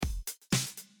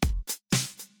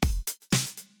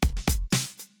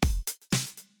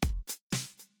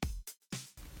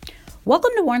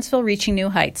Welcome to Warrensville Reaching New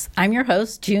Heights. I'm your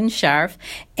host, June Scharf,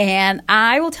 and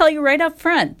I will tell you right up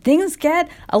front, things get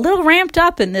a little ramped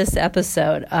up in this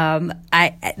episode.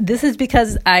 This is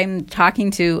because I'm talking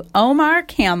to Omar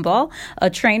Campbell, a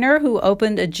trainer who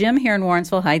opened a gym here in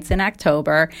Warrensville Heights in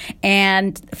October,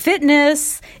 and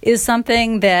fitness is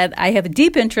something that I have a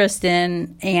deep interest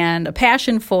in and a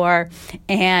passion for,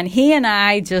 and he and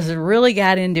I just really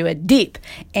got into it deep,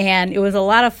 and it was a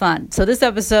lot of fun. So this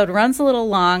episode runs a little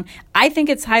long. I think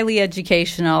it's highly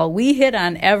educational. We hit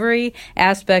on every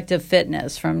aspect of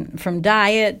fitness, from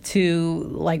diet to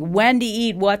like when to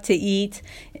eat, what to eat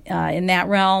in that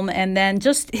realm, and then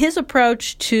just his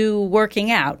approach to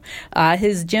working out.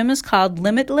 His gym is called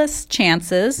Limitless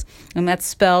Chances, and that's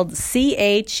spelled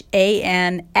CHANXES.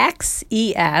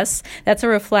 That's a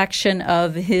reflection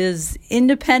of his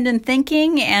independent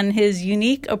thinking and his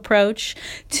unique approach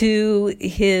to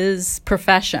his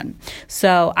profession.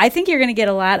 So I think you're going to get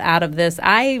a lot out of this.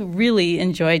 I really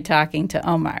enjoyed talking to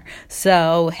Omar.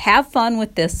 So have fun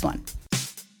with this one.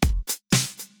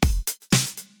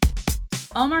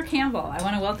 Omar Campbell, I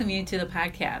want to welcome you to the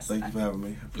podcast. Thank you for having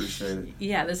me. I appreciate it.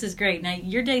 Yeah, this is great. Now,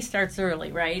 your day starts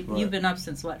early, right? You've been up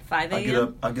since, what, 5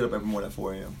 a.m.? I get up every morning at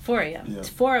 4 a.m. 4 a.m.? Yeah. It's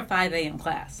 4 or 5 a.m.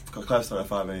 class? Class starts at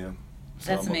 5 a.m.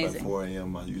 So That's I'm amazing. Up at 4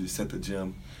 a.m. I usually set the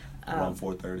gym around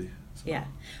 4:30. So. Yeah.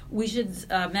 We should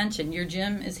mention your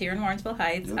gym is here in Warrensville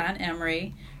Heights on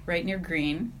Emory, right near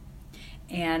Green.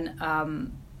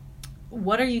 And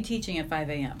what are you teaching at 5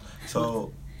 a.m.?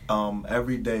 So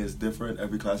every day is different.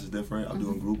 Every class is different. I'm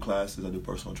doing group classes. I do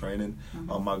personal training.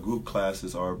 My group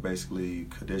classes are basically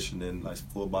conditioning, like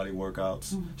full body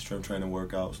workouts, strength training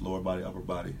workouts, lower body, upper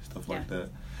body, stuff like that.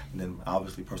 And then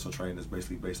obviously personal training is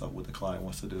basically based off what the client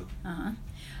wants to do.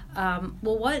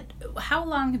 How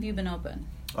long have you been open?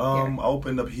 I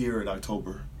opened up here in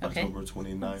October, Okay. October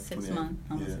 29th. Almost 6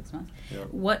 months. Yeah.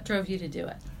 What drove you to do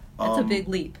it? That's a big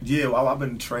leap. Yeah, well, I've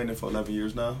been training for 11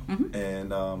 years now,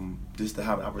 and just to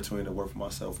have an opportunity to work for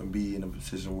myself and be in a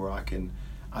position where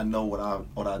I know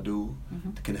what I do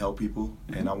can help people,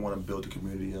 and I want to build the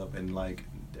community up and like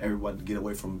everyone to get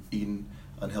away from eating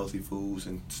unhealthy foods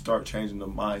and start changing the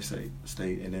mindset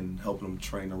state and then helping them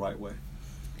train the right way.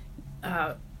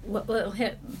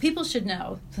 People should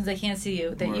know, since they can't see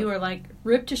you, that you are like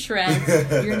ripped to shreds.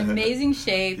 You're in amazing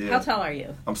shape. Yeah. How tall are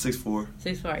you? I'm 6'4".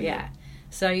 6'4", yeah.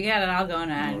 So you got it all going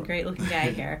on. Great looking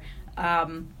guy here.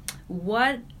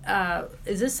 What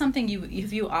is this something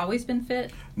have you always been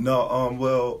fit? No,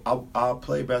 well, I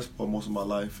played basketball most of my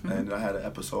life, and I had an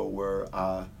episode where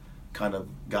I kind of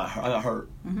got hurt,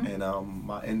 and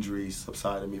my injury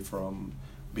subsided me from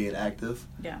being active.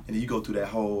 Yeah. And then you go through that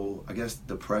whole, I guess,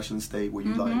 depression state where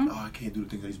you like, I can't do the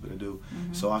things I used to do.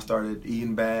 So I started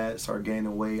eating bad, started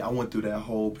gaining weight. I went through that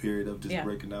whole period of just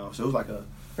breaking down. So it was like a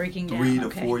breaking 3 down,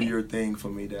 to 4 year thing for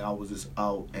me that I was just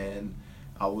out, and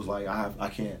I was like, I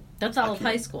can't. That's all of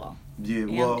high school. Yeah,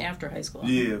 and well, after high school.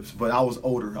 Yeah, but I was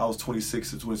older. I was 26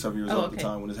 to 27 years old at the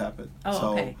time when this happened.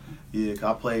 Yeah,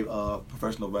 I played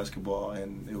professional basketball,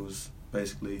 and it was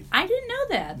basically. I didn't know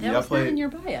that. That was not in your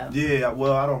bio. Yeah,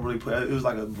 well, I don't really play. It was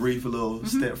like a brief little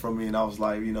stint for me, and I was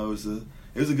like, it was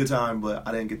a good time, but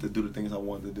I didn't get to do the things I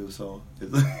wanted to do. So.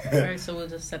 All right, so we'll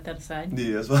just set that aside.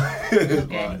 Yeah, that's fine.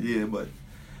 Okay. Yeah, but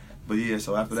yeah.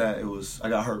 So after that, I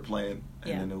got hurt playing,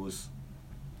 and then it was.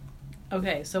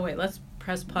 Okay, so wait, let's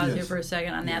press pause here for a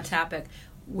second on that topic.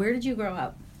 Where did you grow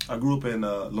up? I grew up in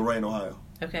Lorain, Ohio.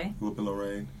 Okay. Grew up in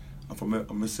Lorain. I'm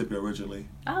from Mississippi originally.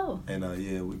 Oh. And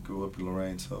we grew up in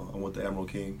Lorain, so I went to Emerald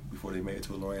King before they made it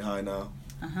to Lorain High now.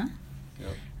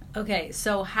 Yep. Okay,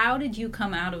 so how did you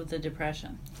come out of the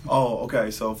depression? Oh, okay.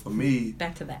 So for me,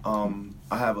 back to that.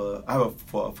 I have a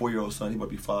 4-year-old son. He might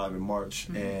be 5 in March,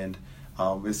 and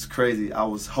it's crazy. I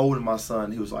was holding my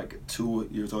son. He was like 2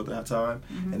 years old at that time,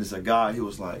 and there's a guy. He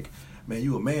was like, "Man,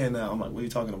 you a man now." I'm like, "What are you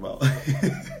talking about?"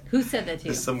 Who said that to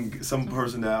you? It's some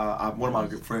person that one of my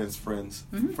good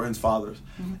friends' fathers,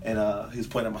 and he was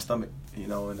pointing at my stomach,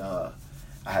 and I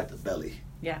had the belly.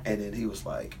 Yeah. And then he was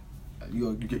like,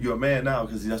 "You're a man now,"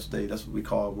 because that's what we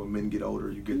call when men get older.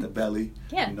 You get the belly.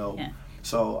 Yeah. Yeah.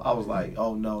 So I was like,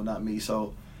 "Oh no, not me."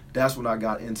 So that's when I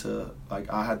got into I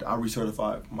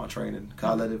recertified my training because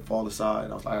I let it fall aside.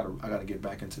 And I was like, I got to get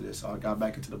back into this. So I got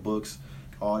back into the books,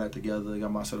 all that together,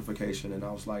 got my certification, and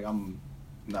I was like, I'm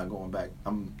not going back.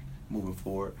 I'm moving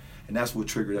forward, and that's what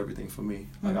triggered everything for me.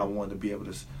 Like I wanted to be able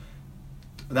to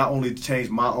not only change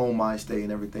my own mind state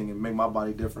and everything and make my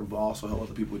body different, but also help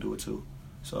other people do it too.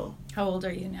 So. How old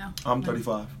are you now? I'm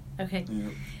 35. Okay.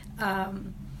 Yeah.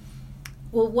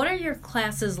 Well, what are your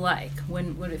classes like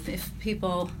when if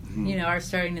people are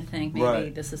starting to think maybe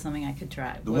this is something I could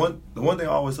try? The one thing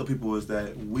I always tell people is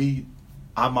that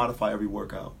I modify every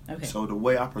workout. Okay. So the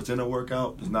way I present a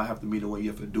workout does not have to be the way you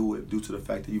have to do it due to the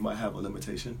fact that you might have a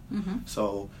limitation. Mm-hmm.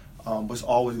 So, but it's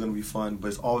always going to be fun, but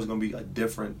it's always going to be a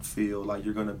different feel. Like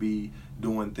you're going to be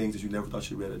doing things that you never thought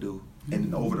you'd be able to do. Mm-hmm.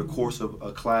 And over the course of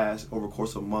a class, over the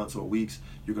course of months or weeks,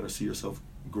 you're going to see yourself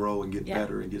grow and get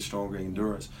better and get stronger in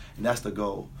endurance. And that's the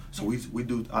goal. So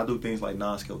I do things like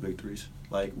non-scale victories.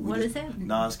 Like what is that?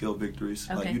 Non-scale victories.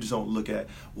 Okay. Like you just don't look at,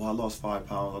 well, I lost 5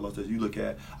 pounds, I lost this. You look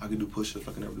at, I can do push-ups,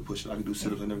 I can never do push-ups, I can do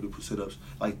sit-ups, I never do sit-ups.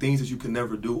 Like things that you can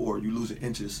never do, or you lose in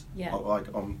inches, like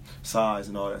size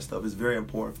and all that stuff. It's very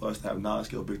important for us to have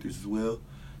non-scale victories as well.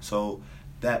 So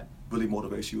that really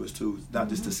motivates you as too, not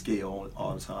just the scale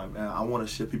all the time. And I want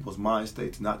to shift people's mind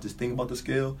state to not just think about the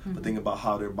scale, but think about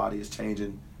how their body is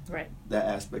changing. Right. That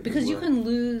aspect. Because you can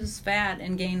lose fat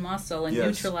and gain muscle and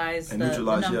neutralize the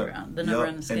number on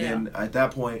the scale. And then at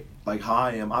that point, like how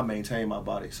I am, I maintain my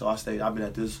body. So I've been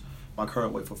at my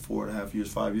current weight for 4.5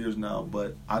 years, 5 years now,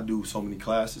 but I do so many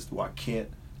classes where I can't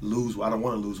lose. I don't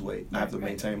want to lose weight. I have to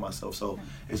maintain myself. So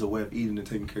it's a way of eating and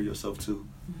taking care of yourself too.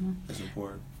 Mm-hmm. That's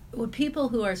important. What people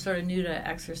who are sort of new to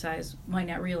exercise might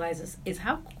not realize is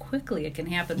how quickly it can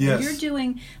happen. Yes. When you're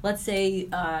doing, let's say,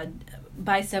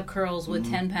 bicep curls with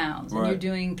 10 pounds, and you're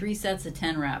doing 3 sets of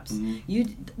 10 reps,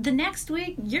 the next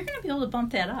week, you're going to be able to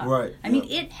bump that up. Right. I mean,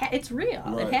 it's real.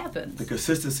 Right. It happens. The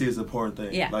consistency is an important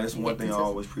thing. Yeah. Like, that's one thing I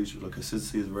always preach. Like,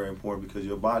 consistency is very important because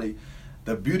your body,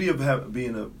 the beauty of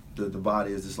being the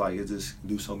body is just like, it just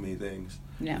do so many things.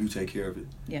 Yeah. You take care of it.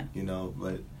 Yeah. You know,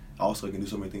 but also it can do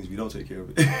so many things if you don't take care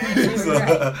of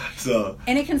it. so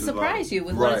and it can surprise you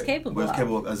with what it's capable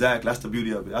of. Exactly. That's the beauty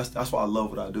of it. That's why I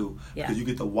love what I do. Yeah. Because you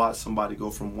get to watch somebody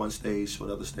go from one stage to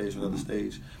another stage to another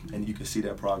stage, and you can see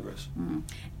that progress. Mm-hmm.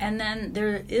 And then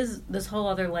there is this whole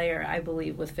other layer, I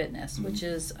believe, with fitness, which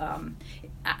is,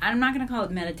 I'm not going to call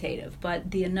it meditative, but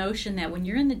the notion that when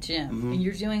you're in the gym and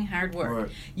you're doing hard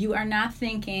work, you are not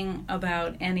thinking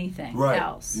about anything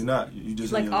else. You're not. You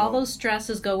just like all those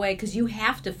stresses go away because you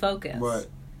have to focus.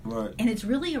 Right. And it's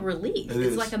really a relief.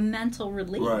 It's like a mental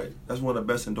relief. Right. That's one of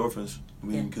the best endorphins. I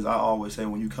mean, because I always say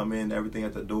when you come in, everything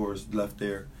at the door is left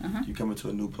there. You come into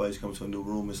a new place, come into a new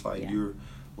room. It's like you're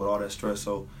with all that stress.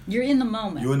 So you're in the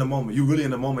moment. You're in the moment. You're really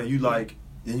in the moment. You like,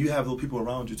 and you have little people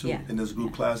around you too. Yeah. And there's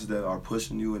group classes that are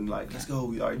pushing you and like, let's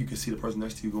go. You can see the person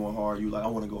next to you going hard. You like, I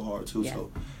want to go hard too. Yeah.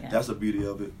 So that's the beauty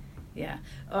of it. Yeah.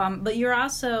 But you're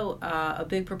also a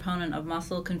big proponent of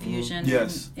muscle confusion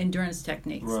and endurance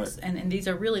techniques. Right. And these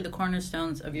are really the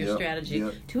cornerstones of your strategy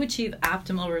to achieve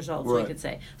optimal results, we could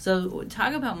say. So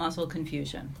talk about muscle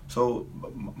confusion. So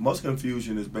muscle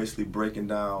confusion is basically breaking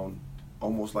down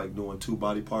almost like doing 2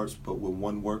 body parts but with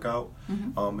one workout.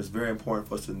 It's very important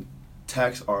for us to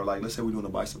tax our, like, let's say we're doing a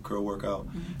bicep curl workout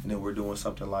and then we're doing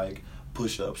something like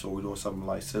push-ups or we're doing something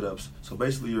like sit-ups. So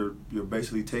basically you're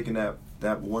basically taking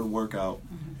that one workout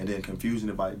and then confusing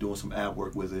it by doing some ab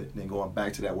work with it and then going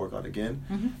back to that workout again.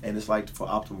 And it's like for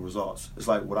optimal results. It's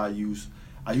like what I use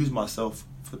myself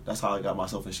that's how I got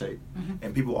myself in shape.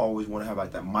 And people always want to have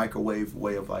like that microwave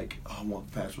way of like, oh, I want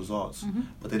fast results,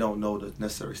 but they don't know the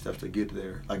necessary steps to get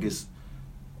there. Like it's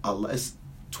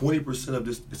 20% of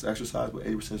this exercise, but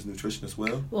 80% is nutrition as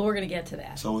well. Well, we're going to get to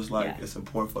that. So it's like it's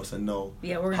important for us to know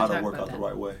we're how to work out the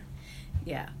right way.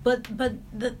 Yeah, but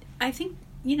I think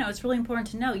it's really important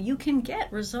to know you can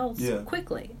get results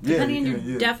quickly, depending on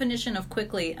your definition of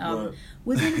quickly.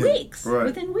 Within weeks.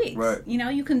 Within weeks,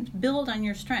 you can build on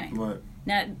your strength. Right.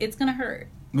 Now it's going to hurt.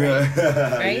 Right?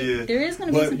 There is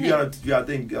going to be some pain. You gotta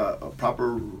think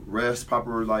proper rest,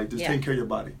 proper just taking care of your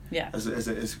body.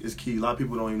 It's key. A lot of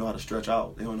people don't even know how to stretch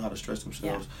out. They don't know how to stretch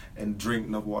themselves and drink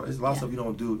enough water. There's a lot of stuff you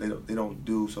don't do. They don't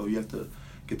do. So you have to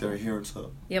get their adherence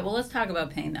up. Yeah. Well, let's talk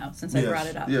about pain though, since I brought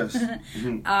it up. Yes.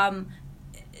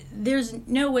 There's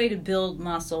no way to build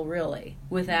muscle really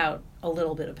without a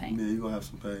little bit of pain. Yeah, you're gonna have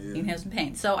some pain. Yeah. You can have some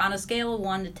pain. So on a scale of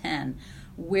 1 to 10,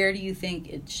 where do you think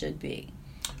it should be?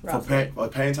 For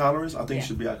pain tolerance, I think it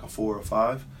should be like a 4 or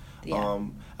 5. Yeah.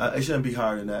 It shouldn't be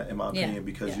higher than that, in my opinion,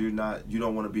 because you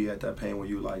don't want to be at that pain where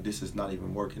you're like, this is not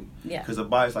even working. Yeah. Because the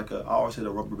body's like I always say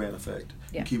the rubber band effect.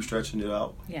 Yeah. You keep stretching it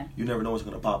out. Yeah. You never know what's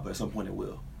gonna pop, but at some point it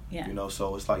will. Yeah.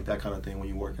 So it's like that kind of thing when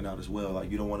you're working out as well. Like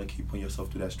you don't want to keep putting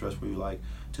yourself through that stress where you're like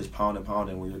just pounding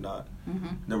where you're not.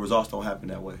 The results don't happen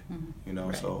that way.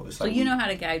 Right. So it's so like you know how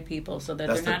to guide people so that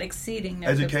they're not exceeding their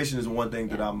education is one thing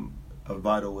that I'm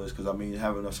vital is because I mean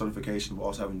having a certification but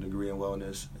also having a degree in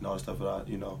wellness and all that stuff that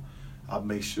I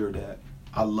make sure that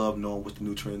I love knowing what the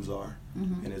new trends are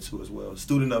in it too as well. The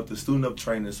student of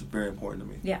training is very important to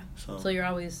me. Yeah. So you're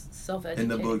always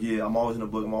self-educating. In the book, yeah. I'm always in the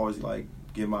book. I'm always like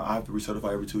I have to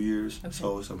recertify every 2 years. Okay.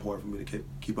 So it's important for me to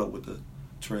keep up with the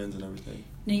trends and everything.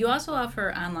 Now you also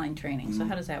offer online training. So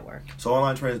how does that work? So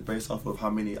online training is based off of how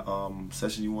many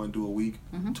sessions you want to do a week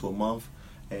to a month,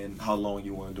 and how long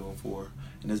you want to do them for.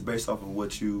 And it's based off of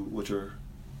what you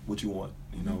want.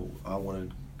 You know, I want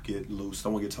to get loose. I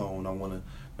want to get toned. I want to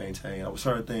maintain.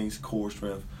 Certain things, core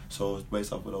strength. So it's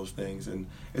based off of those things, and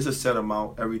it's a set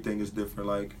amount. Everything is different.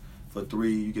 Like for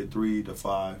 3, you get 3 to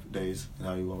 5 days, and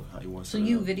how you want. So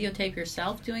you videotape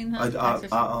yourself doing that?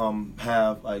 I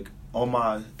have like on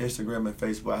my Instagram and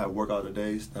Facebook, I have workout of the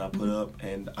days that I put up,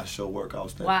 and I show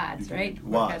workouts. That WODs, right?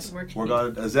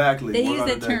 Workout, exactly. They use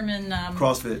that term in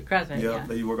CrossFit. CrossFit, yeah.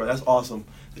 They use workout. That's awesome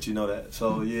that you know that.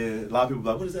 So yeah, a lot of people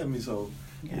are like, what does that mean? So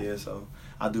so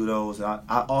I do those. And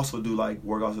I also do like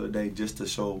workouts of the day just to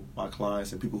show my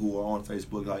clients and people who are on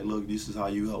Facebook, like, look, this is how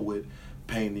you help with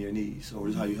pain in your knees, or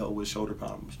this is how you help with shoulder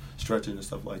problems, stretching and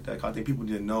stuff like that. I think people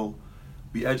didn't know.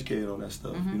 Be educated on that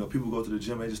stuff. You know, people go to the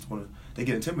gym, they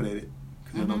get intimidated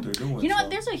because they don't know what they're doing. You know what?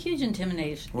 There's a huge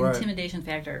intimidation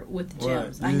factor with the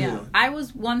gyms. Right. I know. I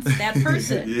was once that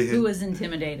person who was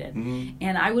intimidated,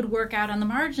 and I would work out on the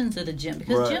margins of the gym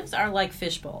because gyms are like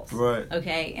fish bowls. Right.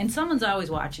 Okay, and someone's always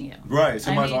watching you. Right.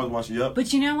 Somebody's always watching you. Yep.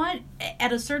 But you know what?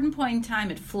 At a certain point in time,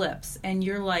 it flips, and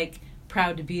you're like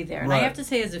proud to be there. And I have to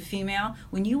say, as a female,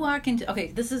 when you walk into,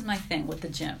 this is my thing with the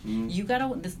gym. You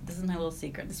gotta, this is my little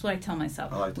secret. This is what I tell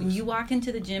myself. When you walk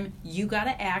into the gym, you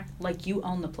gotta act like you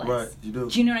own the place. Right, you do.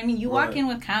 Do you know what I mean? You walk in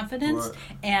with confidence,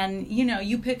 and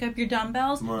you pick up your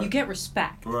dumbbells, you get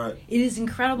respect. Right. It is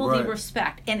incredible, the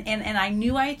respect. And I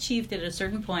knew I achieved it at a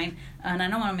certain point, and I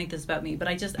don't want to make this about me, but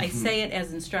I say it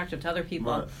as instructive to other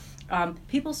people.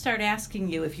 People start asking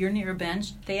you, if you're near a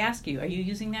bench, they ask you, are you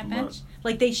using that bench?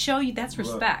 Like, they show you that's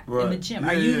respect in the gym.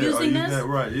 Are you using this?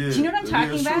 Do you know what I'm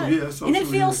talking about? Yeah, so and it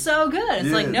feels so good. It's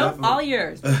like, nope, definitely. All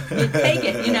yours. You take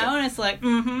it, and it's like,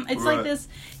 It's like this,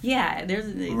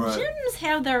 gyms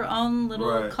have their own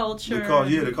little culture.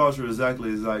 The culture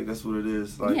exactly is like, that's what it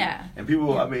is. Like, and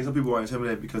people, some people are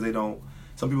intimidated because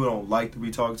some people don't like to be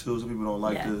talked to. Some people don't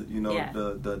like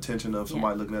the attention of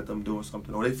somebody looking at them doing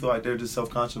something, or they feel like they're just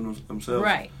self-conscious themselves.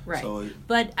 Right. So,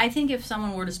 but I think if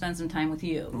someone were to spend some time with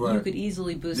you, you could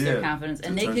easily boost their confidence,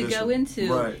 and they could go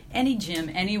into any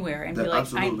gym anywhere and be like,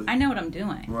 I know what I'm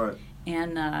doing. Right.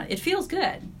 And it feels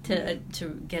good to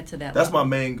get to that. That's level.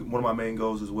 one of my main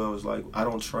goals as well. Is like, I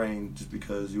don't train just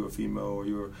because you're a female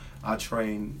or I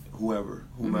train whomever.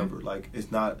 Like, it's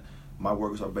not. My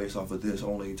workouts are based off of this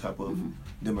only type of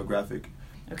demographic,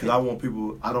 because I want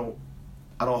people. I don't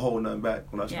hold nothing back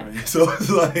when I train. So it's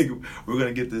like, we're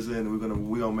gonna get this in, and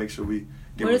we're gonna make sure we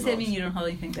get. What does that mean? You don't hold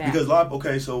anything back? Because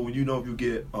so when if you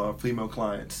get female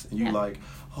clients and you like,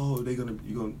 you're gonna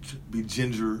be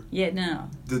ginger. Yeah, no.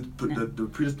 The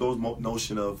predisposed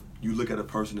notion of you look at a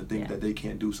person and think that they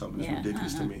can't do something is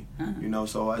ridiculous to me.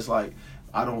 So it's like,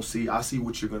 I see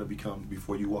what you're going to become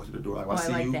before you walk to the door. Like,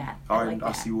 I see that.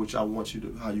 I see what I want you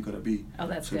to, how you're going to be. Oh,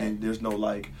 that's so good. Then there's no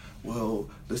like, well,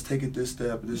 let's take it this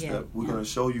step. We're going to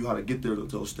show you how to get there to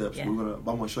those steps. I'm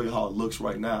going to show you how it looks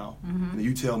right now. And then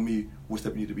you tell me what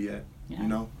step you need to be at,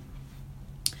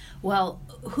 Well,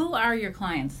 who are your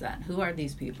clients then? Who are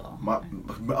these people?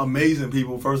 Amazing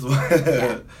people, first of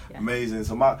all. Amazing.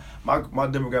 So my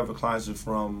demographic clients are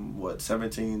from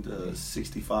 17 to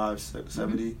 65,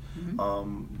 70.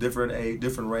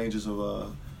 Different ranges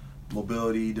of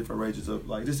mobility, different ranges of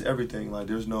like just everything. Like,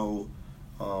 there's no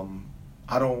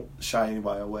I don't shy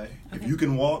anybody away. If you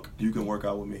can walk, you can work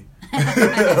out with me.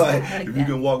 If you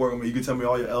can work with me, you can tell me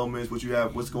all your elements, what you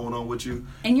have, what's going on with you.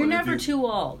 And you're never too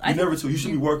old. You're never too. You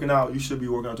should be working out. You should be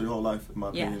working out your whole life, in my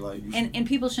opinion. Like, and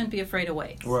people shouldn't be afraid of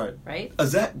weights. Right.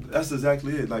 That's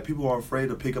exactly it. Like, people are afraid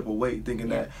to pick up a weight, thinking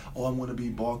that, I'm going to be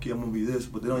bulky, I'm going to be this,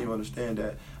 but they don't even understand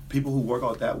that people who work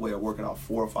out that way are working out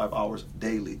 4 or 5 hours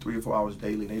daily, 3 or 4 hours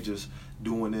daily, and they just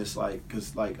doing this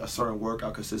because a certain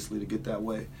workout consistently to get that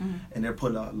way, and they're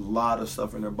putting a lot of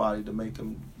stuff in their body to make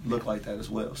them look like that as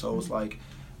well. So it's like,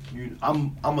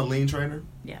 I'm a lean trainer.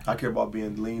 I care about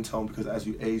being lean toned, because as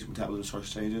you age, metabolism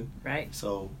starts changing. Right.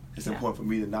 So it's important for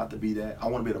me to not to be that. I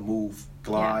want to be able to move,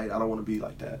 glide. I don't want to be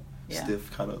like that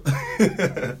stiff kind of.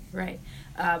 Right.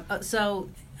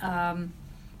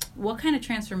 What kind of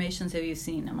transformations have you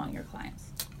seen among your clients?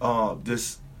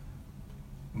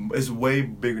 It's way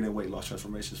bigger than weight loss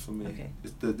transformations for me. Okay.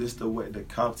 It's the way, the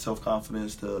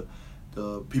self-confidence, the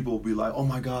the people will be like, oh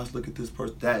my gosh, look at this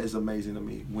person. That is amazing to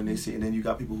me when they see. And then you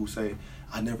got people who say,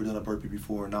 I never done a burpee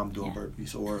before, and now I'm doing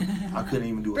burpees, or I couldn't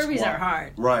even do a burpees squat. Burpees are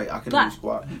hard. Right, I couldn't do a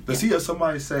squat. But see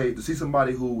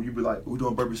somebody who you be like, we're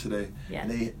doing burpees today. Yeah.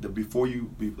 And before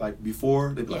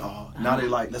they be like, oh, now they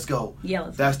like, let's go. Yeah,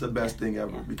 that's the best thing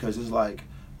ever because it's like,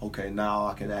 okay, now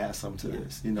I can add something to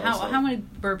this. You know. How many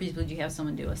burpees would you have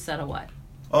someone do? A set of what?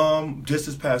 Just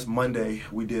this past Monday,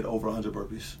 we did over 100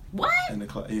 burpees. What? In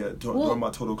the during my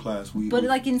total class.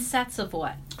 Like in sets of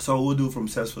what? So we'll do from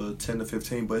sets for 10 to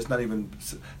 15, but it's not even.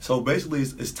 So basically,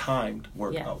 it's timed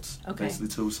workouts. Yeah. Okay. Basically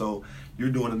too. So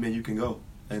you're doing as many you can go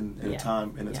in a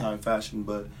time fashion,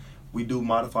 but. We do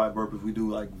modified burpees. We do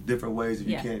like different ways. If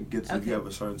you can't get to, if you have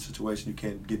a certain situation, you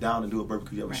can't get down and do a burpee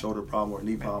because you have a shoulder problem or a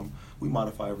knee problem. We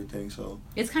modify everything. So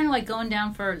it's kind of like going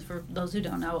down for those who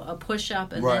don't know, a push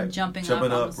up and then jumping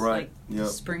up, right? Like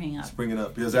springing up. Springing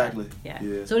up, exactly.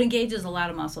 Yeah. So it engages a lot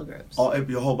of muscle groups.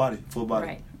 Your whole body, full body.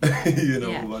 Right.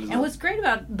 Whole body. And what's great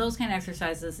about those kind of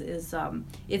exercises is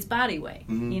it's body weight.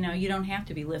 Mm-hmm. You know, you don't have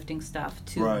to be lifting stuff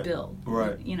to build.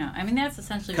 Right. You know, I mean that's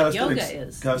essentially what yoga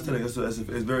is. Calisthenics it's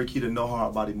very key to know how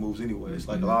our body moves anyway. It's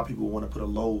like a lot of people want to put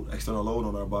external load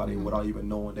on our body without even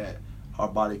knowing that our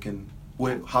body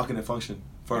how can it function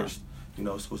first? You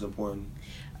know, so it's important.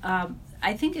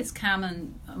 I think it's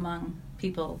common among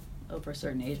people over a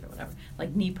certain age or whatever,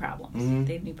 like knee problems. Mm-hmm.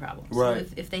 They have knee problems. Right.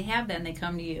 So if they have that and they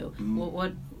come to you,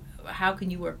 how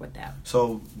can you work with that?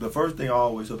 So the first thing I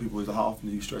always tell people is how often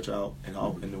do you stretch out and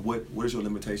what is your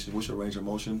limitation? What's your range of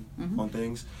motion on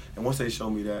things? And once they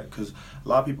show me that, because a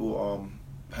lot of people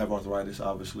have arthritis,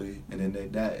 obviously, and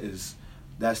then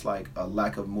that's like a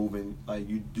lack of moving. Like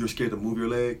you're scared to move your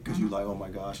leg because you're like, oh my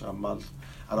gosh, I don't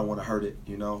want to hurt it,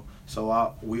 you know.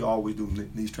 So we always do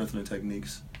knee strengthening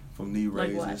techniques. From knee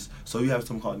raises. Like what? So you have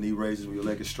something called knee raises where your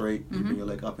leg is straight, you bring your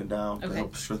leg up and down to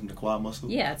help strengthen the quad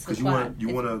muscle. Yeah, it's the quad. Because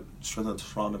you want to strengthen the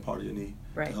surrounding part of your knee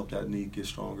to help that knee get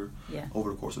stronger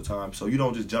over the course of time. So you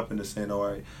don't just jump into saying, all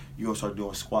right, you're going to start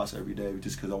doing squats every day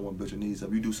just because I want to build your knees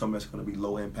up. You do something that's going to be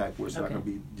low impact where it's not going to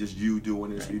be just you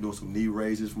doing it. Right. So you're doing some knee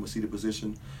raises from a seated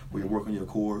position where you're working your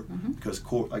core because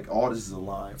core, like all this is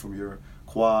aligned from your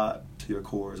quad to your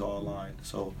core is all aligned.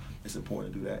 So it's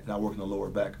important to do that. And I work in the lower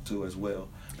back too as well.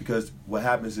 Because what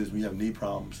happens is when you have knee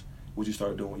problems, what you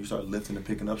start doing, you start lifting and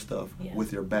picking up stuff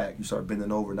with your back. You start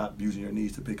bending over, not using your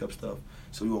knees to pick up stuff.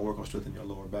 So you want to work on strengthening your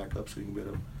lower back up so you can get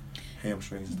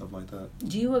hamstrings and stuff like that.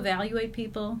 Do you evaluate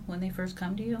people when they first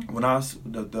come to you? When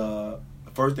the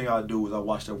first thing I do is I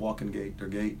watch their walking gait,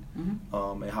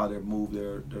 and how they move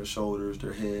their shoulders,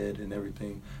 their head, and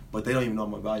everything. But they don't even know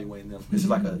I'm evaluating them. It's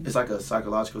like a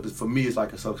psychological. For me, it's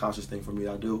like a subconscious thing for me.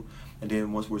 I do, and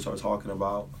then once we start talking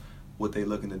about what they're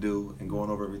looking to do and going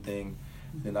over everything,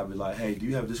 then I'd be like, hey, do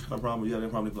you have this kind of problem? Do you have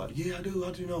that problem? They'd be like, yeah, I do. How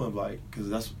do you know? I'm like, because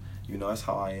that's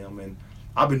how I am, and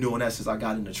I've been doing that since I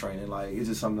got into training. Like it's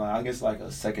just something I guess like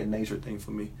a second nature thing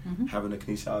for me, having a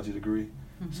kinesiology degree.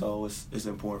 So it's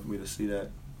important for me to see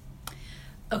that.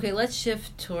 Okay, let's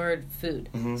shift toward food.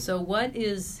 So what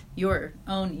is your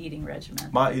own eating regimen?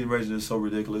 My eating regimen is so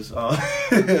ridiculous.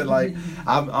 Like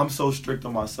I'm so strict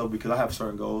on myself because I have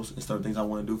certain goals and certain things I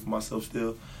want to do for myself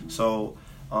still. So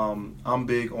I'm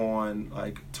big on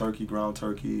like turkey, ground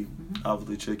turkey,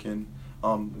 obviously chicken.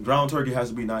 Ground turkey has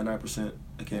to be 99%.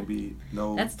 It can't be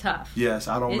no. That's tough. Yes,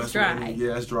 I don't mess with any.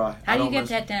 Yeah, it's dry. How do you get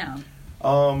that down?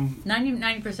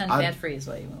 90% fat free is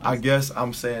what you want. I guess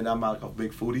I'm saying I'm not like a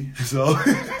big foodie, so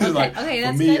like that's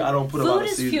for me, good. I don't put a lot of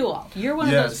seasoning. Food is fuel. You're one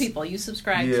of those people. You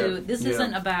subscribe to. This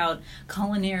isn't about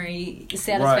culinary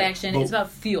satisfaction. It's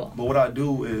about fuel. But what I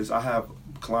do is I have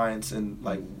clients and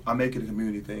like I make it a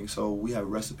community thing. So we have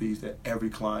recipes that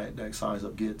every client that signs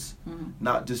up gets,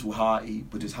 not just how I eat,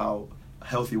 but just how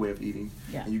healthy way of eating,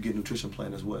 and you get a nutrition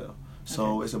plan as well.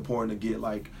 So it's important to get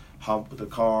like how the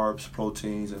carbs,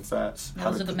 proteins, and fats.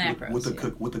 Those are the macros.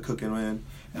 With the cooking in, and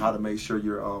how to make sure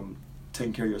you're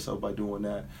taking care of yourself by doing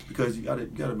that, because you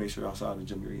gotta make sure outside the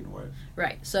gym you're eating right.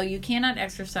 Right. So you cannot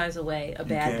exercise away a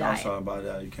bad diet. Outside by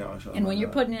that. You can't outside. And when you're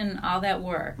putting in all that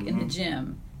work in the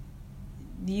gym,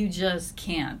 you just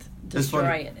can't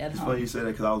destroy it at home. It's funny you say that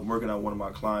because I was working out one of my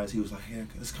clients. He was like, "Yeah,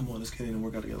 let's get in and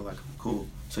work out together." Like, cool.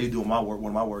 So he's doing one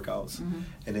of my workouts, and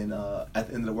then at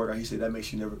the end of the workout, he said that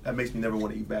makes me never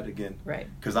want to eat bad again. Right.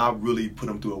 Because I really put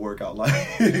him through a workout, like,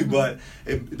 but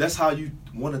that's how you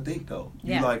want to think though.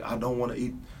 You like, I don't want to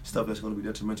eat stuff that's going to be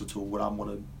detrimental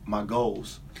to my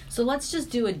goals. So let's just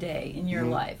do a day in your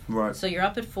life. Right. So you're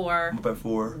up at 4. I'm up at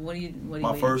 4. What do you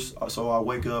So I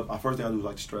wake up. My first thing I do is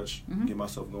like to stretch, get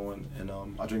myself going, and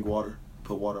I drink water,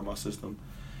 put water in my system,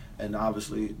 and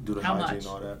obviously do the hygiene and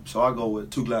all that. So I go with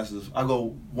 2 glasses. I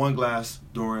go 1 glass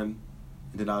during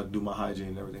and then I do my hygiene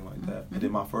and everything like that. And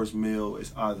then my first meal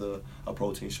is either a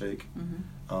protein shake.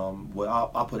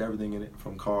 Well, I'll put everything in it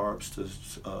from carbs to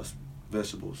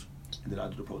vegetables, and then I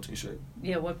do the protein shake.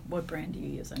 Yeah, what brand do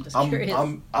you use? I'm just curious.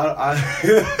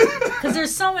 Because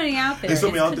there's so many out there. There's so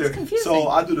many out there. It's confusing. So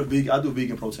I do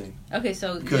vegan protein. Okay,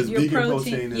 so because your vegan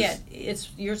protein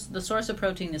is the source of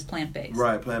protein is plant based.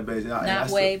 Right, plant based. Not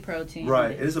whey protein.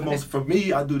 Right, it's the most for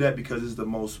me. I do that because it's the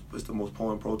most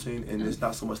potent protein, and it's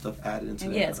not so much stuff added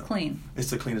into it. Yeah, it's clean.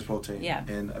 It's the cleanest protein. Yeah.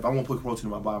 And if I want to put protein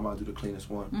in my body, I'm gonna do the cleanest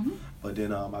one. But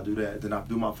then I do that. Then I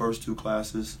do my first 2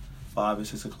 classes, 5 and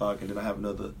 6 o'clock, and then I have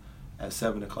another at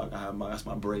 7 o'clock. That's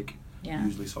my break. Yeah.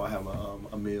 Usually, so I have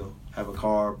a meal, have a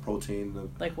carb, protein.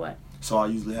 Like what? So I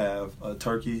usually have a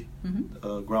turkey,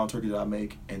 ground turkey that I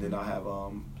make, and then I have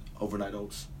overnight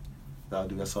oats that I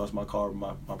do. So that's my carb,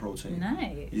 my protein.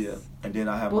 Nice. Yeah, and then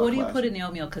I have. But what do you class. put in the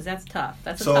oatmeal? Because that's tough.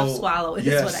 That's a tough swallow. Is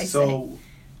what I say. So,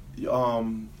 you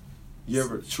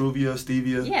ever Truvia,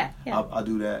 stevia? Yeah. I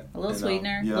do that. A little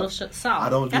sweetener, a little salt. I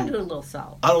don't do a little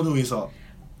salt. I don't do any salt.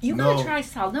 You gotta try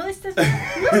salt. No, this doesn't.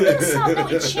 A little bit of salt. No,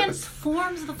 it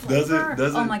transforms the flavor.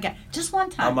 Does it? Oh my god! Just one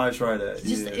time. I might try that.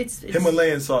 Just yeah. it's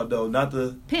Himalayan salt though, not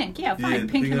the pink. Yeah, fine. Yeah,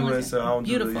 pink Himalayan salt. I don't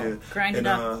Beautiful. Do Grind and, it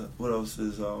up. What else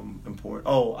is important?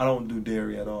 Oh, I don't do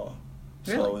dairy at all.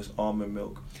 Really? So it's almond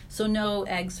milk. So no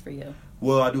eggs for you.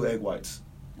 Well, I do egg whites.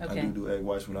 Okay. I do egg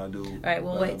whites when I do. All right.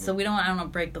 Well, wait. So I don't want to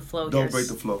break the flow. Don't break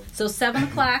the flow. So 7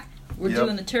 o'clock, we're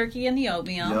doing the turkey and the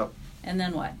oatmeal. Yep. And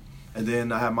then what? And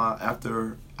then I have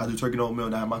after I do turkey and oatmeal,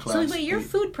 and I have my class. So wait, you're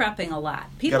food prepping a lot.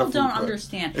 People don't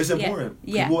understand. It's important.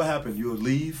 Yeah. What happen? You'll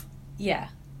leave. Yeah.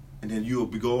 And then you'll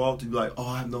go out to be like, oh,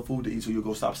 I have no food to eat, so you'll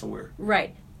go stop somewhere.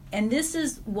 Right. And this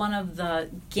is one of the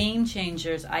game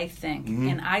changers, I think.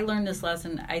 And I learned this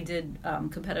lesson. I did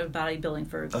competitive bodybuilding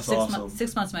for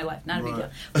 6 months of my life. Not a big deal.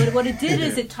 But what it did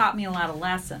is it taught me a lot of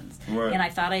lessons. Right. And I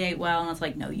thought I ate well, and I was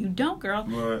like, no, you don't, girl.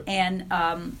 Right.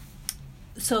 And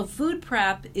so food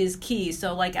prep is key.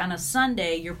 So like on a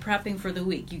Sunday, you're prepping for the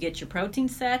week. You get your protein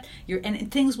set,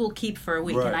 and things will keep for a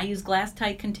week. Right. And I use glass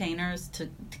tight containers to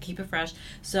keep it fresh.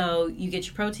 So you get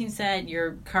your protein set,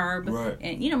 your carb,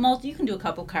 and you can do a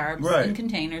couple carbs in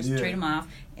containers, trade them off,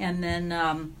 and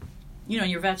then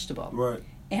your vegetable. Right.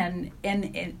 And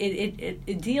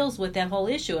it deals with that whole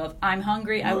issue of I'm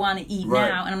hungry, I want to eat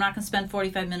now, and I'm not going to spend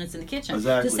 45 minutes in the kitchen.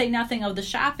 Exactly. To say nothing of the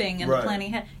shopping and the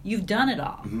planning ahead. You've done it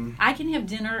all. I can have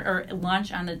dinner or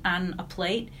lunch on a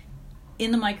plate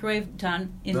in the microwave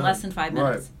done in less than 5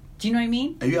 minutes. Do you know what I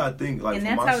mean? And you gotta think like. And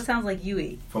that's how it sounds like you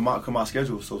eat. My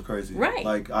schedule is so crazy. Right.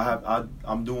 Like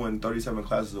I'm doing 37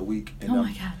 classes a week. And oh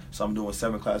my God. So I'm doing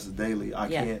 7 classes daily. I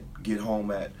can't get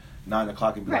home at 9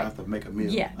 o'clock and be like, I have to make a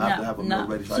meal. Yeah, I have to have a meal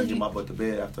ready so I can get my butt to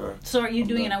bed after. So are you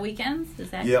doing it on weekends?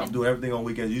 Is that? Yeah, I'm doing everything on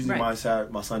weekends. Usually my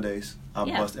Sundays, I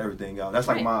bust everything out. That's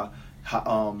like my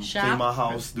clean my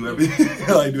house, do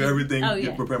everything, do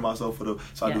everything, prepare myself for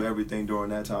I do everything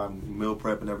during that time, meal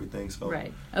prep and everything. So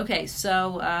right. Okay,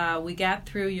 so we got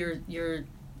through your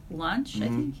lunch, I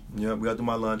think. Yeah, we got through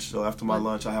my lunch. So after my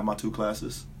lunch, I have my 2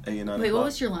 classes, 8 and 9 Wait, o'clock. what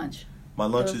was your lunch? My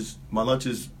lunch is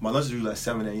usually at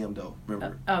 7 a.m. though.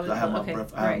 Remember? I have my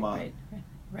breakfast.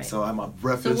 Right. So I have my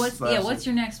breakfast. So what's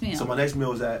your next meal? So my next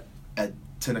meal is at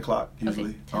 10 o'clock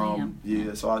usually. 10 a.m.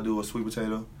 Yeah. So I do a sweet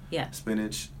potato. Yeah.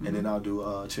 Spinach, and then I'll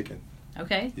do chicken.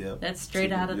 Okay. Yeah. That's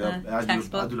straight out of the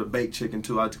textbook. I do the baked chicken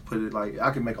too. I put it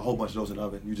I can make a whole bunch of those in the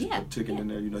oven. You just put chicken in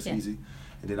there. It's easy.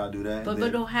 And then I do that. But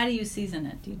how do you season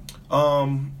it?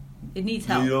 It needs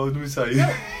help. Let me tell you.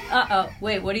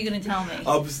 Wait, what are you going to tell me?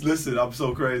 Listen, I'm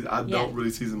so crazy. I don't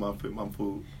really season my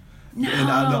food. No. And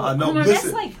I know.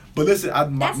 Listen, but listen,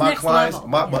 my clients,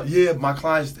 level. my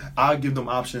clients, I give them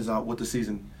options on what to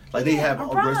season. Like they have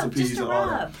recipes and all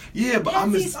that. Yeah, but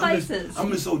I'm just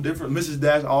so different. Mrs.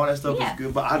 Dash, all that stuff is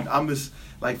good, but I'm just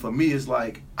like for me, it's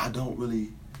like I don't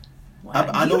really.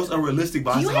 Wow. I know it's unrealistic,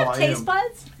 but that's how I am. Do you have taste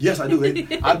buds? Yes, I do.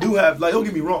 I do have. Like, don't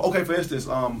get me wrong. Okay, for instance,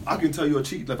 I can tell you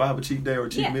if I have a cheat day or a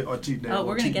cheat meal or a cheat day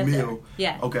or a cheat meal.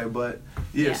 Yeah. Okay, but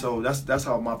so that's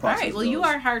how my process. All right. Well, goes. You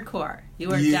are hardcore.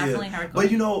 You are definitely hardcore.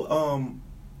 But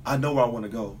I know where I want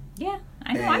to go. Yeah,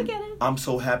 I know. I get it. I'm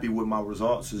so happy with my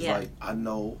results. It's like I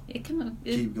know.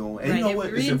 Keep going, and you know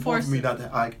what? It's important for me not to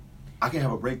I can't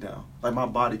have a breakdown. Like my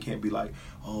body can't be like,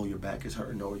 oh, your back is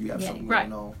hurting or you have something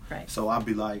going on. Right. So I'll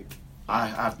be like. I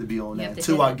have to be on that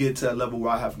until I get to that level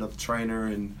where I have enough trainer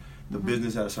and the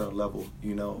business at a certain level,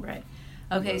 Right.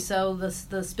 Okay, so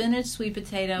the spinach, sweet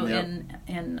potato,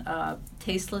 and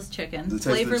tasteless chicken,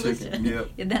 flavorless chicken. Yep.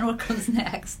 And then what comes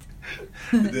next?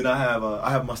 Then I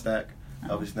have my snack.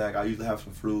 Of a snack. I usually have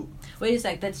some fruit. Wait a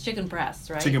sec, that's chicken breasts,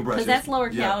 right? Chicken breasts. Because that's lower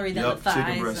calorie than the thighs.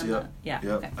 Chicken breasts,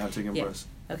 Okay. I have chicken breasts.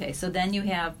 Okay, so then you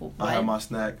have what? I have my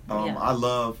snack. Yeah. I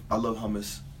love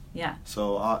hummus. Yeah.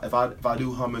 So if I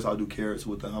do hummus, I'll do carrots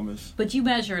with the hummus. But you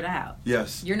measure it out.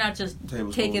 Yes. You're not just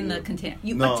Tablespoon, taking yeah. the container.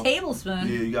 No. A tablespoon.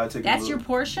 Yeah, you gotta take. That's your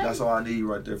portion. That's all I need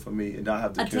right there for me, and I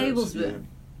have the a carrots. tablespoon.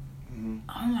 Yeah.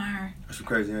 Mm-hmm. Omar. That's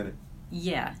crazy, ain't it?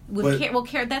 Yeah. But,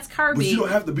 that's carby. But you don't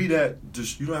have to be that.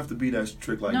 You don't have to be that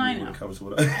strict like me when it comes to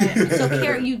what I.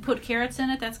 So you put carrots in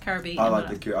it. That's carby. I like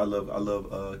the carrot. I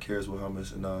love carrots with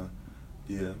hummus and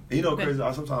yeah. And crazy.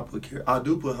 I sometimes put carrot. I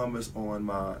do put hummus on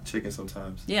my chicken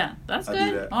sometimes. Yeah, that's I good.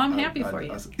 do that. Oh, I'm happy for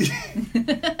you. I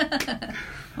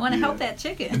want to help that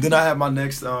chicken. And then I have my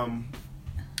next and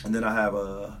then I have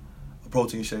a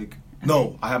protein shake. Okay.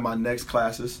 No, I have my next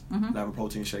classes. Mm-hmm. And I have a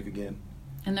protein shake again.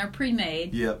 And they're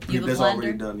pre-made. Yeah, you have that's a blender?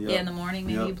 already done. Yeah, in the morning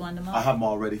maybe you blend them up. I have them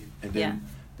already, and then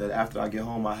that after I get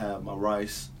home, I have my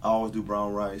rice. I always do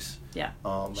brown rice. Yeah.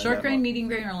 Short grain, medium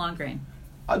grain, or long grain?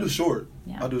 I do short.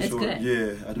 Yeah, I do it's short. Good.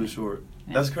 Yeah, I do short.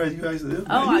 Yeah. That's crazy. You guys, man, you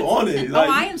on it. Like,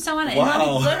 I am so on it. Wow.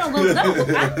 No,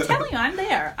 I'm telling you, I'm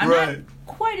there. I'm right. not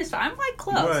quite as far. I'm like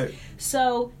close. Right.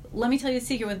 So let me tell you a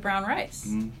secret with brown rice.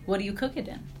 Mm-hmm. What do you cook it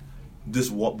in?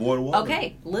 Just boiled water.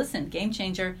 Okay, listen, game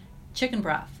changer, chicken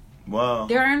broth. Wow.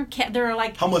 There are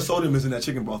like. How much sodium is in that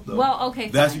chicken broth though? Well, okay.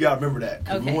 That's you gotta remember that.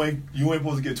 Okay. You ain't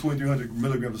supposed to get 200-300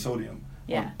 milligrams of sodium.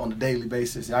 Yeah. On a daily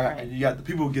basis. You got the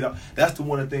people get up. That's the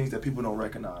one of the things that people don't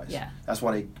recognize. Yeah. That's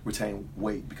why they retain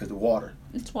weight because the water.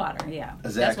 It's water, yeah.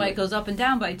 Exactly. That's why it goes up and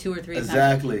down by 2 or 3 pounds.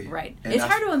 Exactly. Right. And it's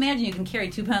hard to imagine you can carry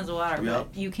 2 pounds of water,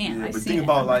 but you can't. Yeah, I've but seen think it.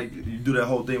 about like you do that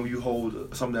whole thing when you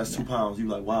hold something that's 2 pounds. You're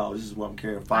like, wow, this is what I'm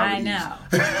carrying 5 of these.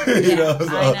 I know.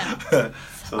 I know.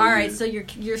 So, all right, so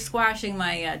you're squashing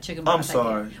my chicken broth. I'm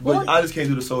sorry, but I just can't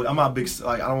do the soda. I'm not big.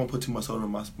 Like I don't want to put too much soda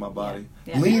in my body.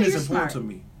 Yeah. Lean Yeah, is important smart. to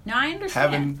me. No, I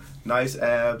understand. Having nice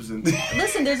abs and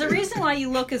listen, there's a reason why you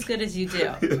look as good as you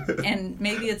do, and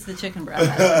maybe it's the chicken broth.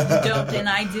 You don't, and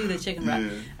I do the chicken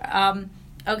broth. Yeah.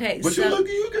 Okay, but so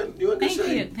you in good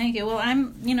shape. Thank you. Well,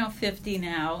 I'm 50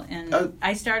 now, and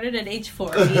I started at age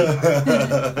 40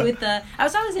 with I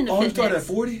was always into fitness. You started at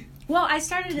 40? Well, I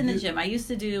started in the gym. I used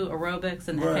to do aerobics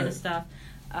and that kind of stuff.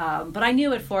 But I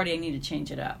knew at 40 I needed to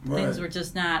change it up. Right. Things were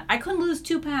just not. I couldn't lose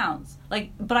 2 pounds.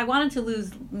 But I wanted to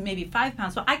lose maybe 5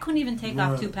 pounds. So I couldn't even take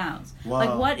off 2 pounds. Wow.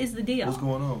 Like, what is the deal? What's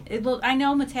going on? Well, I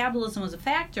know metabolism was a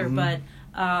factor, but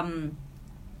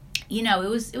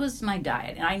it was my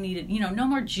diet, and I needed no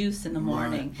more juice in the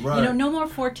morning. Right. No more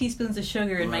 4 teaspoons of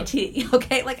sugar in my tea.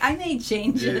 Okay, like I made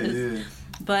changes. Yeah.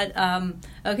 But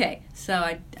okay, so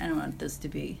I don't want this to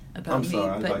be about me. I'm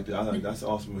sorry. But, I like that's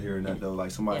awesome hearing that though.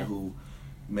 Like somebody who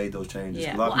made those changes.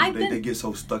 Yeah. A lot of people they get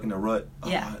so stuck in a rut.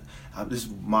 Yeah. This is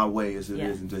my way as it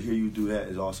is, and to hear you do that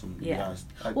is awesome. Yeah.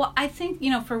 Well, I think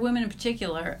for women in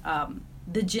particular,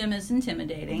 the gym is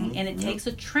intimidating, and it takes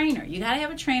a trainer. You got to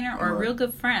have a trainer or a real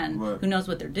good friend who knows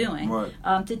what they're doing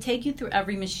to take you through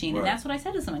every machine. And that's what I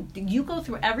said to someone. You go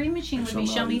through every machine with me.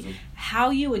 Show me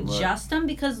how you adjust them,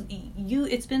 because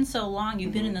it's been so long.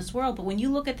 You've been in this world, but when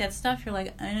you look at that stuff, you're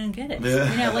like, I don't get it.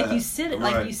 Yeah. Like you sit,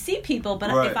 like you see people,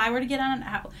 but if I were to get on,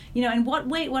 and what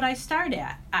weight would I start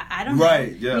at? I don't know.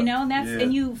 Right. Yeah. And that's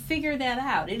and you figure that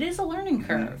out. It is a learning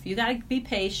curve. You got to be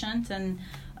patient and.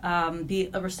 Be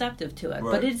receptive to it,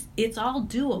 but it's all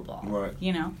doable. Right.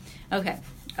 Okay.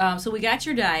 So we got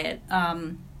your diet.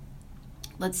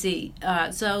 Let's see.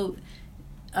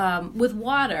 With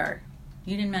water,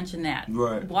 you didn't mention that.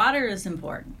 Right. Water is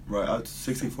important. Right.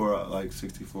 64. Like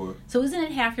 64. So isn't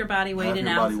it half your body weight in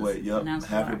ounces? Half your body weight. Yep.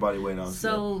 Half your body weight in ounces.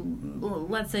 So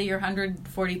let's say you're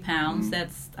 140 pounds.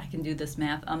 That's I can do this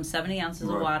math. 70 ounces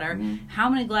of water. How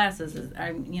many glasses is?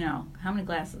 How many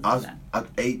glasses is that?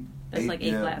 8. That's like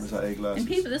 8 glasses. That's like 8 glasses. And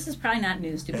people, this is probably not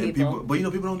news to people. But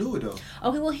people don't do it though.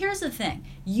 Okay, well here's the thing.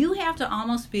 You have to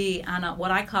almost be on what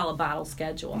I call a bottle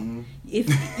schedule. If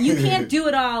you can't do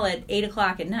it all at 8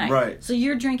 o'clock at night. Right. So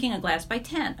you're drinking a glass by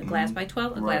 10, a glass by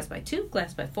 12, a glass by 2, a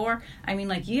glass by 4. I mean,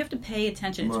 like, you have to pay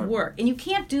attention. It's work. And you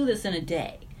can't do this in a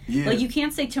day. Yeah. Like, you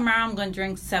can't say tomorrow I'm going to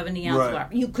drink 70 ounces of water.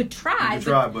 You could try,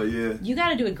 but yeah. You got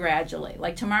to do it gradually.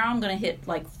 Like, tomorrow I'm going to hit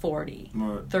like 40,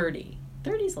 30.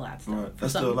 30 is a lot still. Right.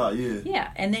 That's still a lot, yeah. Yeah,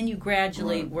 and then you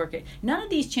gradually work it. None of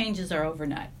these changes are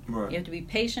overnight. Right. You have to be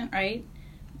patient, right?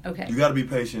 Okay. You got to be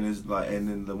patient. Is like, and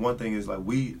then the one thing is like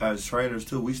we as trainers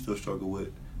too, we still struggle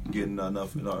with getting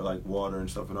enough in our like water and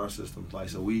stuff in our systems. Like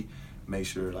so, we make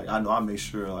sure. Like I make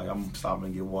sure like I'm stopping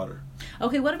and get water.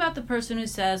 Okay. What about the person who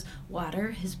says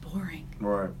water is boring?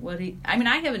 Right. I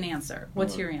have an answer.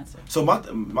 What's your answer? So my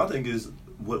thing is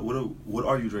what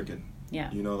are you drinking? Yeah.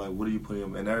 Like what are you putting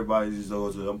in? And everybody's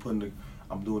always I'm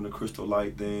doing the Crystal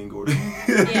Light thing or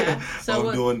yeah. So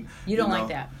I'm doing. You don't like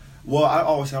that. Well, I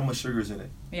always say how much sugar is in it.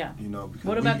 Yeah. You know. Because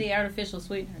what about the artificial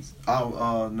sweeteners?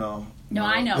 Oh, no. No,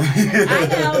 I know. I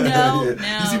know. No.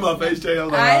 You see my face change? I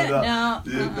was like, no.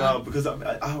 No, because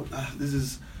this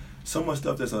is so much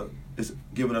stuff it's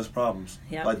giving us problems.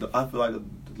 Yeah. Like I feel like a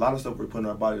lot of stuff we're putting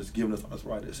in our body is giving us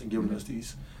arthritis and giving us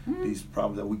these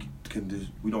problems that we can do.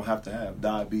 We don't have to have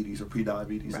diabetes or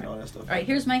pre-diabetes and all that stuff. All right,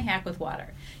 here's my hack with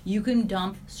water. You can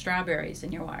dump strawberries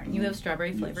in your water. You have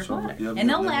strawberry flavored water. And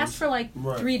they'll last for like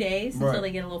 3 days until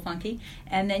they get a little funky.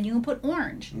 And then you can put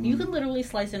orange. You can literally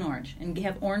slice an orange and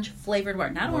have orange flavored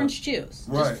water. Not orange juice.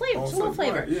 Just flavor. Just a little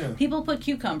flavor. Yeah. People put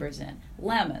cucumbers in.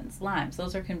 Lemons, limes,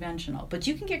 those are conventional. But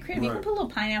you can get creative. You can put a little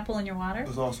pineapple in your water.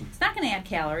 That's awesome. It's not going to add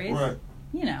calories. Right.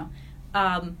 You know.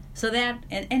 So that,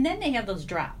 and then they have those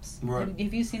drops. Right.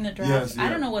 Have you seen the drops? Yes, yeah. I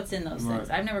don't know what's in those things.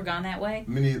 I've never gone that way.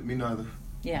 Me neither.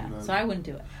 Yeah, so I wouldn't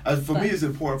do it. For me, it's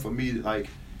important for me, like,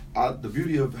 the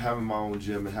beauty of having my own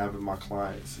gym and having my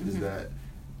clients is that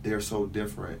they're so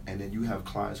different. And then you have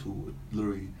clients who've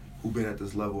been at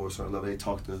this level or a certain level. They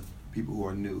talk to people who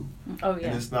are new. Oh, yeah.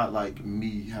 And it's not like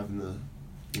me having to,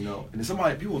 you know, and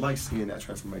then people like seeing that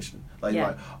transformation. Like,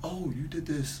 oh, you did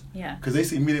this. Yeah. Because they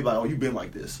see me, they're like, oh, you've been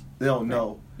like this. They don't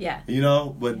know. Yeah. You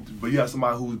know, but you have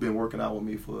somebody who's been working out with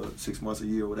me for 6 months, a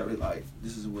year, whatever. They're like,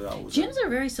 this is where I was. Gyms are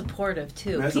very supportive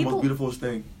too. That's the most beautiful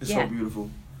thing. It's so beautiful.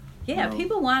 Yeah, you know?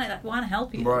 people want to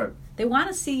help you. Right. They want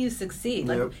to see you succeed.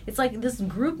 Like it's like this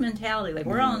group mentality. Like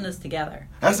we're all in this together.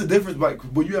 That's the difference. Like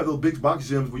when you have those big box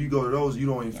gyms, when you go to those, you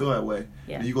don't even feel that way.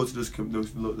 Yeah. And you go to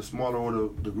the smaller or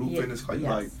the group fitness, like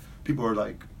like people are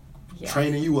like Yes.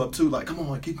 training you up too. Like, come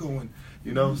on, keep going.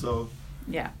 You know, so.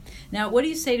 Yeah. Now, what do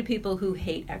you say to people who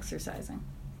hate exercising?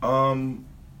 I'll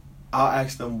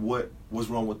ask them what's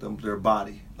wrong with their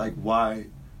body. Like, why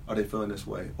are they feeling this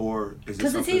way? Or is it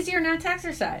because it's easier not to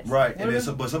exercise. Right.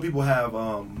 And but some people have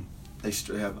they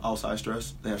have outside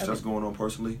stress. They have stress going on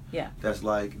personally. Yeah. That's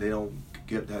like they don't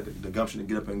get the gumption to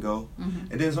get up and go.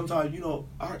 And then sometimes, you know,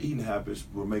 our eating habits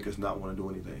will make us not want to do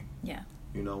anything. Yeah.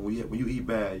 You know, when you eat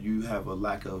bad, you have a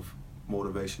lack of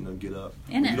motivation to get up.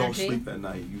 And you energy. don't sleep at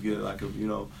night. You get like you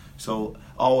know. So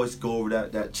I always go over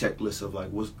that checklist of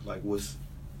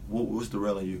what's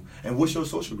derailing you, and what's your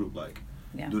social group like?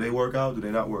 Yeah. Do they work out? Do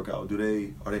they not work out? Are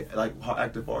they like, how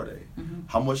active are they?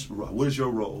 What is your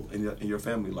role in your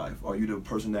family life? Are you the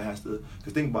person that has to?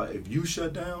 Because think about it, if you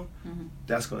shut down,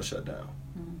 that's gonna shut down.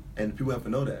 And people have to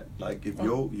know that. Like, if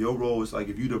your role is like,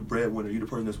 if you the breadwinner, you the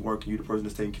person that's working, you the person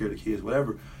that's taking care of the kids,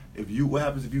 whatever. What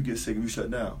happens if you get sick, if you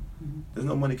shut down? There's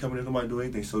no money coming in, nobody do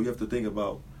anything. So you have to think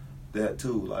about that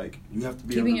too. Like, you have to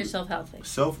be keeping yourself healthy.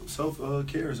 Self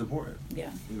care is important.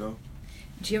 Yeah. You know.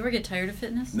 Do you ever get tired of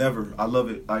fitness? Never. I love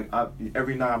it. Like,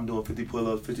 every night I'm doing 50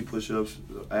 pull-ups, 50 push-ups,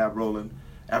 ab rolling.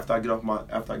 After I get done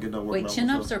working. Wait,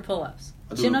 chin-ups or pull-ups?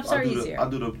 Chin-ups are easier. I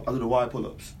do the wide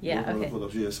pull-ups. Yeah. Okay.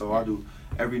 Pull-ups. Yeah. So I do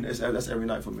that's every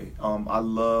night for me. I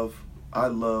love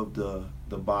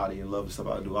the body and love the stuff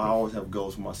I do. I always have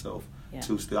goals for myself. Yeah.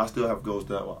 I still have goals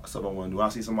stuff I want to do. I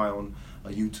see somebody on a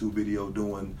YouTube video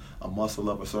doing a muscle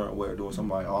up a certain way or doing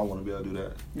something like, oh, I want to be able to do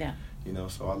that. Yeah. You know,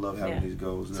 so I love having these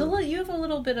goals. So you have a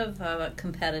little bit of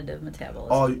competitive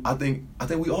metabolism. Oh, I think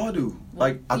we all do.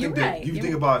 Like, I think that you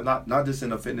think about it, not just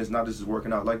in the fitness, not just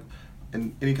working out, like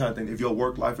in any kind of thing. If your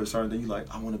work life is certain, then you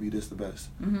like, I want to be the best.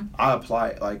 I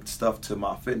apply like stuff to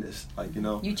my fitness, like, you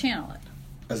know. You channel it.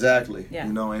 Exactly. Yeah.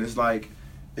 You know, and it's like,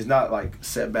 it's not like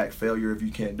setback, failure if you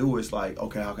can't do it. It's like,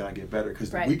 okay, how can I get better?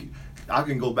 Because I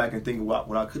can go back and think about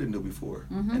what I couldn't do before,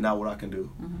 and now what I can do.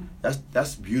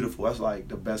 That's beautiful. That's like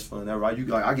the best feeling ever. Right?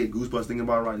 I get goosebumps thinking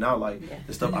about it right now. Like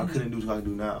the stuff I couldn't do, so I can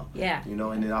do now. Yeah. You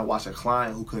know, and then I watch a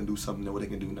client who couldn't do something that what they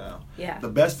can do now. Yeah. The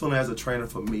best feeling as a trainer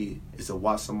for me is to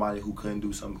watch somebody who couldn't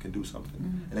do something can do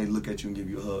something, and they look at you and give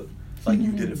you a hug, like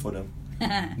you did it for them.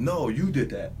 No, you did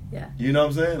that. Yeah. You know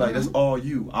what I'm saying? Like that's all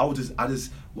you.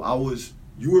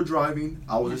 You were driving.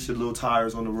 I was just your little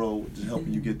tires on the road, just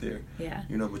helping you get there. Yeah.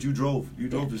 You know, but you drove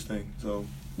this thing. So.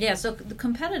 Yeah. So the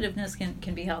competitiveness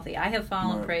can be healthy. I have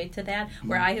fallen prey to that,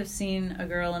 where I have seen a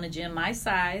girl in a gym my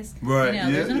size. Right. You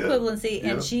know, there's an equivalency,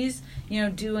 and she's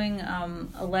doing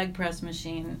a leg press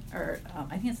machine, or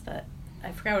I think it's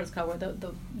I forgot what it's called, where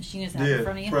the machine is out in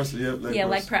front of you. Press,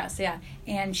 leg press, yeah.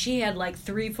 And she had like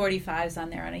 3 45s on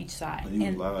there on each side. And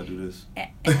you were like, I do this.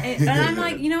 And I'm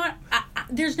like, you know what?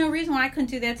 there's no reason why I couldn't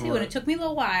do that too. Right. And it took me a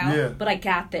little while, but I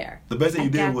got there. The best thing you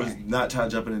did was there. not try to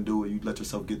jump in and do it. You let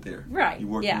yourself get there. Right. You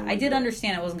worked I did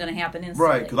understand it wasn't going to happen instantly.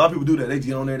 Right, because a lot of people do that. They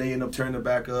get on there, they end up turning their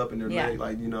back up and their leg,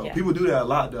 like, you know. People do that a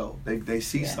lot, though. They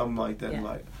see something like that and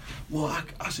like, well,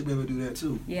 I should be able to do that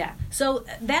too. Yeah. So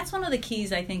that's one of the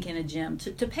keys, I think, in a gym,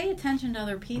 to pay attention to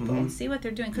other people and see what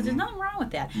they're doing, because there's nothing wrong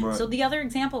with that. Right. So the other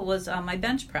example was my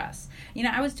bench press. You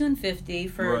know, I was doing 50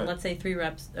 for, let's say,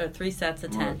 3 sets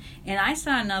of 10. And I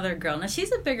saw another girl. Now,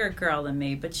 she's a bigger girl than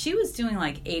me, but she was doing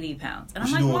like 80 pounds. And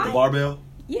Was I'm she like, doing why? with the barbell?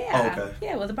 Yeah. Oh, okay.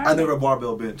 Yeah, with the barbell. I never a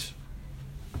barbell bench.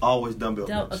 Always dumbbell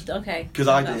bench. Okay. Because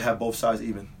I like to have both sides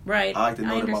even. Right. I like to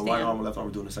know that my right arm and left arm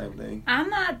are doing the same thing. I'm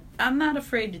not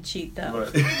afraid to cheat, though.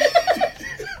 Right.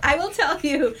 I will tell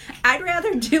you, I'd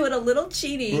rather do it a little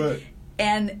cheaty. Right.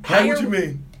 And how what you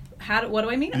mean? What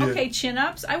do I mean? Yeah. Okay, chin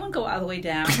ups. I wouldn't go all the way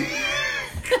down.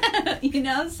 You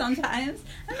know, sometimes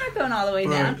I'm not going all the way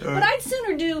down, but I'd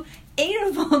sooner do 8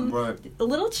 of them, a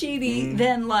little cheaty,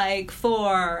 than like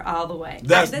 4 all the way.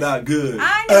 That's not good.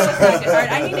 I know it's not good. All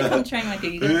right, I need to come train with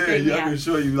you. I can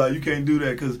show you. Like, you can't do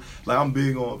that because, like, I'm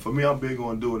big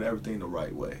on doing everything the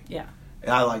right way. Yeah.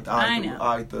 And I like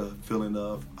the feeling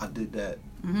of I did that.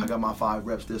 I got my 5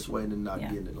 reps this way and then not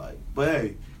getting it like. But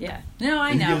hey. Yeah. No,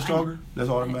 I know. You get stronger. That's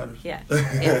all that matters. Yeah.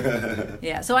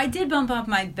 Yeah. So I did bump up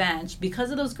my bench because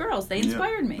of those girls. They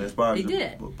inspired me. They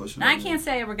did. Now, I can't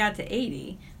say I ever got to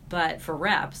 80, but for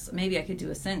reps, maybe I could do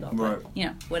a single. But, you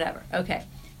know, whatever. Okay.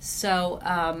 So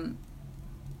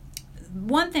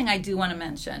one thing I do want to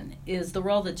mention is the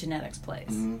role that genetics plays.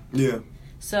 Yeah.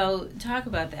 So talk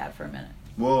about that for a minute.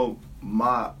 Well,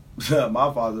 my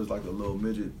father's like a little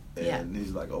midget. And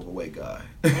he's like an overweight guy.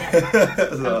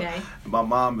 So my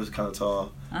mom is kind of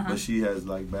tall, but she has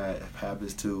like bad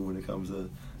habits too when it comes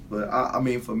to. But I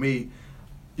mean, for me,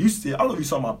 I don't know if you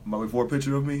saw my before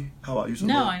picture of me. How about you?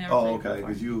 No, I never. Oh, okay,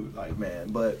 because you like man.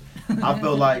 But I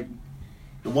felt like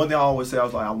the one thing I always say, I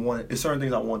was like, it's certain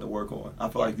things I wanted to work on. I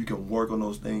feel like if you can work on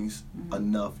those things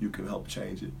enough, you can help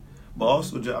change it. But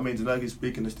also, I mean, genetically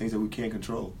speaking, there's things that we can't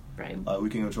control. Right. We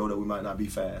can control that we might not be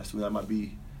fast.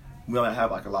 We might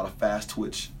have like a lot of fast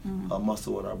twitch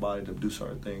muscle in our body to do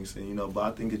certain things, and but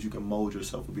I think that you can mold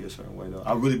yourself to be a certain way. Though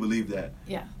I really believe that.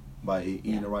 Yeah. By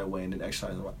eating the right way and then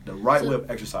exercising the right way of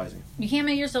exercising. You can't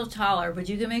make yourself taller, but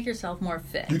you can make yourself more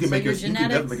fit. You can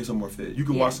definitely make yourself more fit. You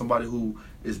can watch somebody who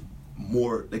is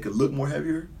more. They could look more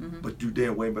heavier, but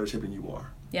they're in way better shape than you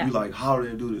are. Yeah. You're like, how do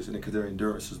they do this? And because their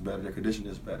endurance is better, their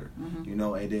conditioning is better.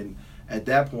 And then at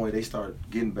that point they start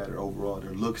getting better overall.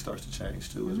 Their look starts to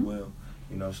change too as well.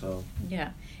 So.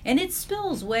 Yeah. And it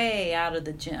spills way out of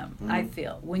the gym, I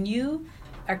feel. When you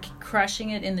are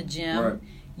crushing it in the gym,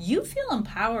 you feel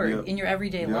empowered in your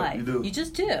everyday life. You do. You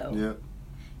just do.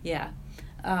 Yeah.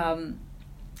 And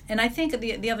I think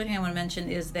the other thing I want to mention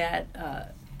is that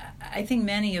I think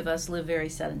many of us live very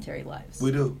sedentary lives.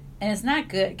 We do. And it's not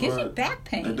good. It gives you back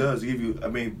pain. It does.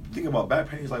 Think about back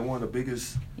pain is like one of the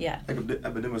biggest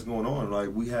epidemics going on. Like,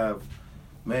 we have,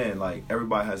 like,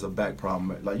 everybody has a back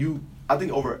problem. Like, I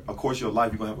think over a course of your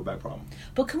life, you're going to have a back problem.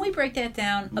 But can we break that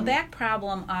down? A back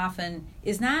problem often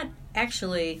is not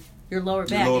actually your lower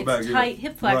back. It's tight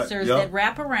hip flexors that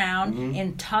wrap around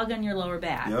and tug on your lower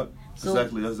back. Yep. So,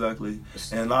 exactly.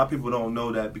 And a lot of people don't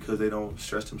know that because they don't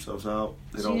stretch themselves out.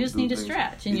 You just need to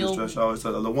stretch. And you'll stretch out.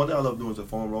 So the one thing I love doing is the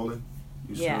foam rolling.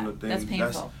 That's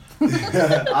painful.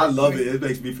 I love it. It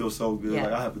makes me feel so good. Yeah.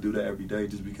 Like, I have to do that every day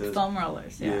just because. Foam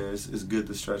rollers, yeah. It's good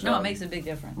to stretch out. No, it makes a big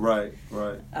difference. Right.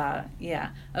 Yeah.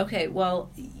 Okay, well,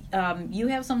 you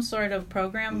have some sort of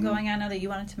program going on now that you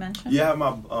wanted to mention? Yeah, I have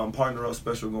my Partner Up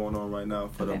special going on right now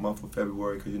for the month of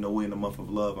February because, we're in the month of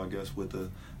love, I guess, with the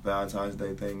Valentine's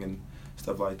Day thing and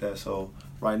stuff like that. So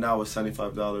right now it's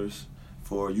 $75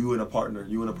 for you and a partner.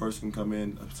 You and a person come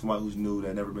in, somebody who's new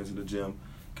that never been to the gym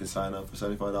can sign up for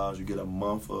 $75. You get a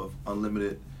month of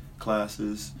unlimited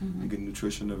classes. You get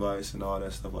nutrition advice and all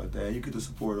that stuff like that. And you get the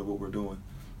support of what we're doing.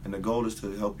 And the goal is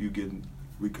to help you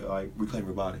reclaim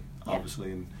your body,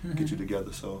 obviously, and get you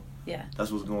together. So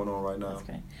that's what's going on right now. That's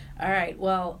great. All right.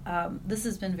 Well, this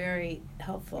has been very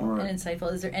helpful and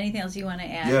insightful. Is there anything else you want to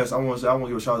add? Yes, I want to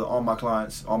give a shout out to all my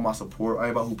clients, all my support,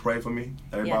 everybody who prayed for me,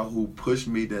 everybody who pushed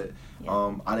me that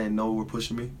I didn't know were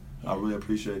pushing me. I really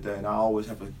appreciate that, and I always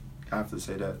have to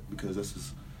say that because this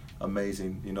is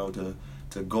amazing.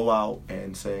 To go out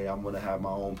and say I'm going to have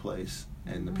my own place,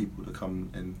 and the people to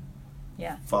come and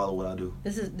follow what I do.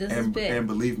 This is big. And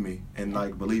believe me, and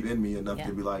believe in me enough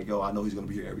to be like, yo, I know he's going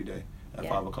to be here every day at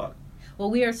 5 o'clock. Well,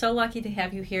 we are so lucky to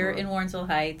have you here in Warrensville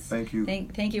Heights. Thank you.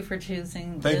 Thank you for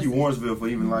choosing. Thank you, Warrensville, for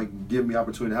even giving me the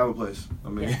opportunity to have a place.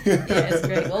 Yeah, it's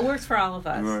great. Well, it works for all of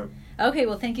us. Right. Okay,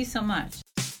 well, thank you so much.